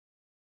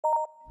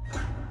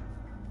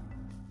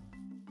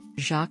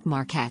Jacques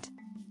Marquette.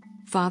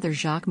 Father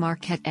Jacques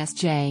Marquette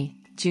S.J.,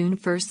 June 1,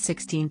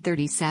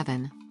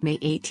 1637, May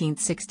 18,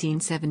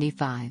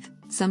 1675,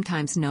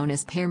 sometimes known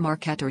as Père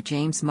Marquette or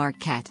James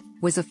Marquette,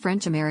 was a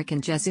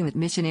French-American Jesuit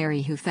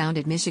missionary who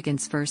founded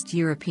Michigan's first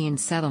European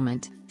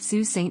settlement,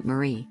 Sault Ste.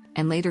 Marie,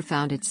 and later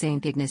founded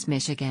St. Ignace,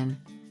 Michigan.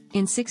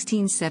 In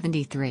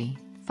 1673,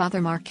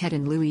 Father Marquette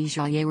and Louis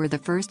Jolliet were the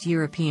first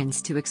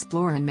Europeans to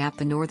explore and map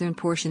the northern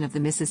portion of the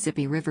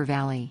Mississippi River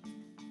Valley.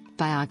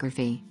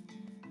 Biography.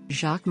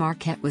 Jacques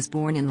Marquette was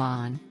born in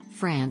Laon,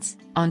 France,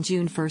 on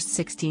June 1,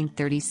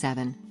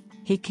 1637.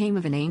 He came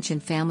of an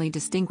ancient family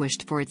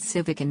distinguished for its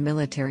civic and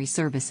military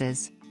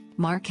services.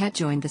 Marquette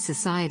joined the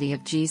Society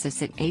of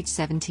Jesus at age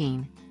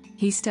 17.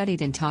 He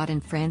studied and taught in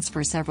France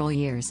for several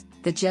years.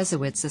 The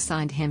Jesuits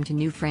assigned him to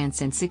New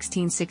France in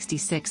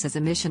 1666 as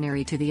a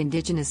missionary to the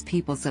indigenous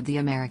peoples of the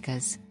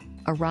Americas.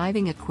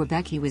 Arriving at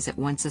Quebec, he was at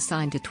once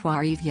assigned to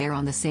Trois-Rivières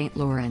on the St.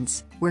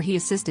 Lawrence, where he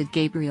assisted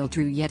Gabriel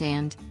Drouillet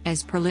and,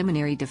 as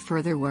preliminary to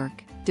further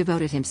work,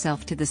 devoted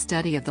himself to the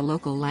study of the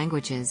local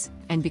languages,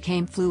 and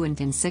became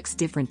fluent in 6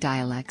 different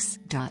dialects.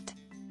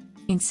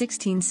 In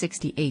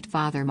 1668,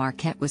 Father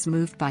Marquette was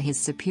moved by his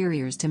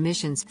superiors to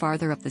missions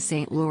farther up the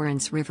St.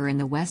 Lawrence River in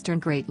the western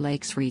Great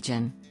Lakes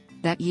region.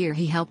 That year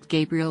he helped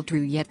Gabriel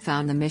Drouillet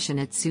found the mission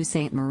at Sault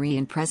Ste. Marie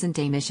in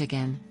present-day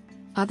Michigan.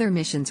 Other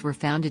missions were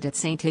founded at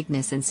St.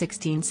 Ignace in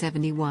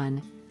 1671,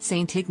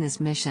 St. Ignace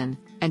Mission,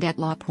 and at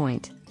La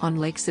Pointe, on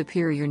Lake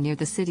Superior near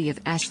the city of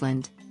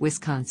Ashland,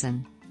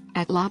 Wisconsin.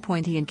 At La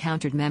Pointe he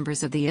encountered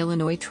members of the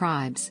Illinois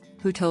tribes,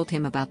 who told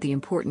him about the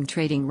important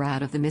trading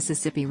route of the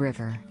Mississippi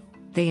River.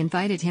 They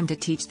invited him to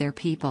teach their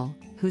people,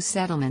 whose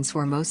settlements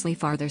were mostly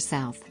farther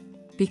south.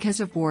 Because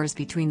of wars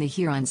between the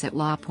Hurons at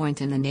La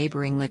Pointe and the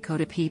neighboring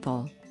Lakota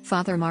people,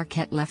 Father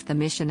Marquette left the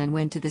mission and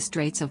went to the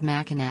Straits of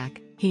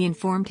Mackinac. He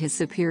informed his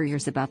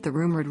superiors about the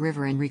rumored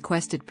river and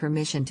requested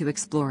permission to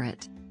explore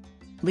it.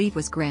 Leave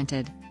was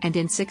granted, and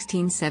in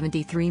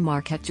 1673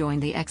 Marquette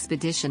joined the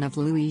expedition of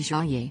Louis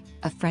Jolliet,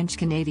 a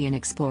French-Canadian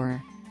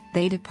explorer.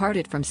 They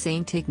departed from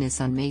St. Ignace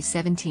on May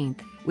 17,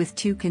 with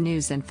 2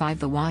 canoes and 5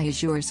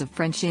 voyageurs of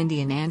French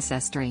Indian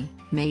ancestry,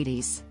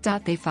 Métis.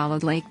 They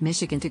followed Lake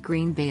Michigan to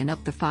Green Bay and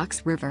up the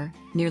Fox River,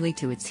 nearly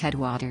to its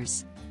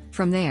headwaters.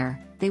 From there,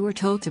 they were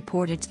told to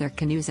portage their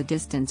canoes a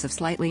distance of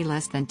slightly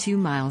less than 2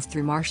 miles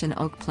through marsh and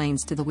oak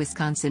plains to the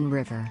Wisconsin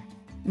River.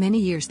 Many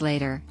years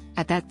later,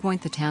 at that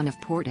point the town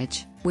of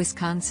Portage,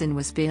 Wisconsin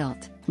was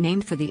built,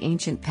 named for the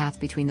ancient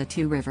path between the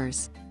 2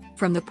 rivers.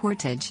 From the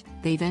portage,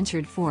 they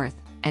ventured forth,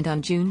 and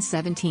on June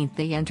 17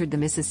 they entered the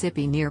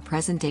Mississippi near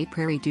present-day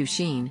Prairie du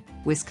Chien,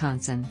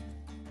 Wisconsin.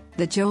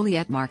 The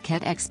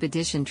Joliet-Marquette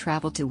expedition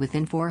traveled to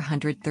within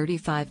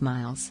 435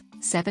 miles,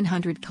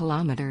 700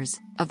 kilometers,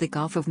 of the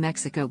Gulf of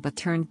Mexico but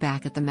turned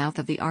back at the mouth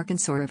of the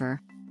Arkansas River.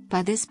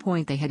 By this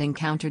point they had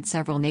encountered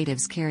several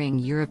natives carrying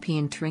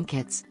European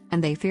trinkets,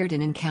 and they feared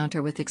an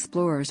encounter with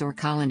explorers or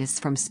colonists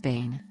from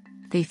Spain.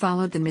 They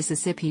followed the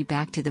Mississippi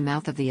back to the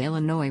mouth of the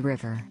Illinois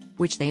River,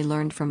 which they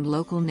learned from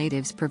local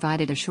natives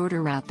provided a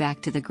shorter route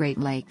back to the Great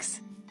Lakes.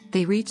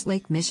 They reached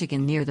Lake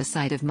Michigan near the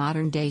site of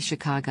modern-day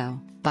Chicago,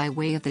 by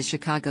way of the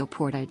Chicago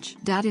Portage.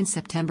 In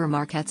September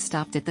Marquette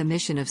stopped at the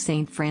mission of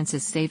St.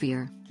 Francis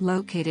Xavier,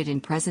 located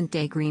in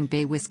present-day Green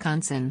Bay,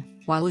 Wisconsin,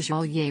 while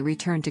Jolliet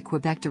returned to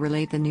Quebec to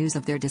relate the news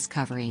of their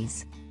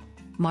discoveries.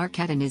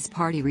 Marquette and his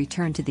party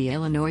returned to the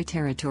Illinois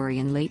Territory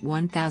in late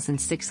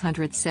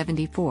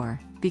 1674,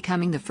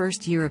 becoming the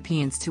first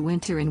Europeans to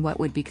winter in what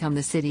would become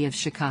the city of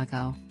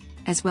Chicago.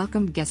 As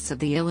welcomed guests of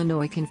the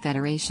Illinois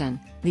Confederation,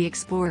 the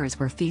explorers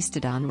were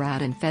feasted en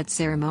route and fed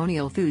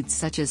ceremonial foods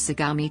such as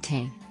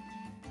sagamite.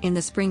 In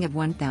the spring of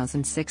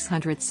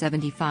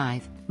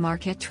 1675,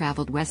 Marquette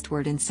traveled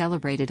westward and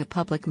celebrated a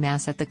public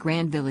mass at the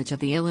Grand Village of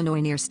the Illinois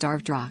near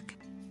Starved Rock.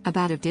 A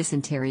bout of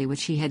dysentery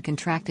which he had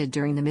contracted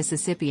during the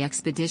Mississippi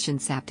expedition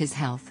sapped his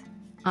health.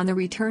 On the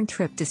return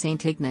trip to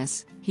St.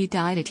 Ignace, he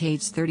died at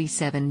age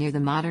 37 near the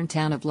modern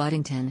town of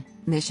Ludington,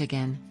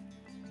 Michigan.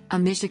 A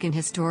Michigan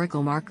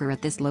historical marker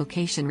at this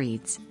location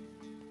reads: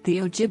 The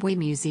Ojibwe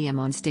Museum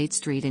on State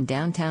Street in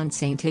downtown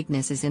St.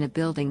 Ignace is in a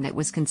building that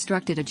was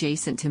constructed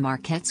adjacent to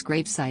Marquette's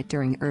gravesite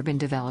during urban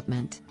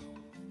development.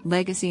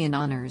 Legacy and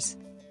Honors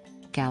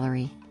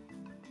Gallery.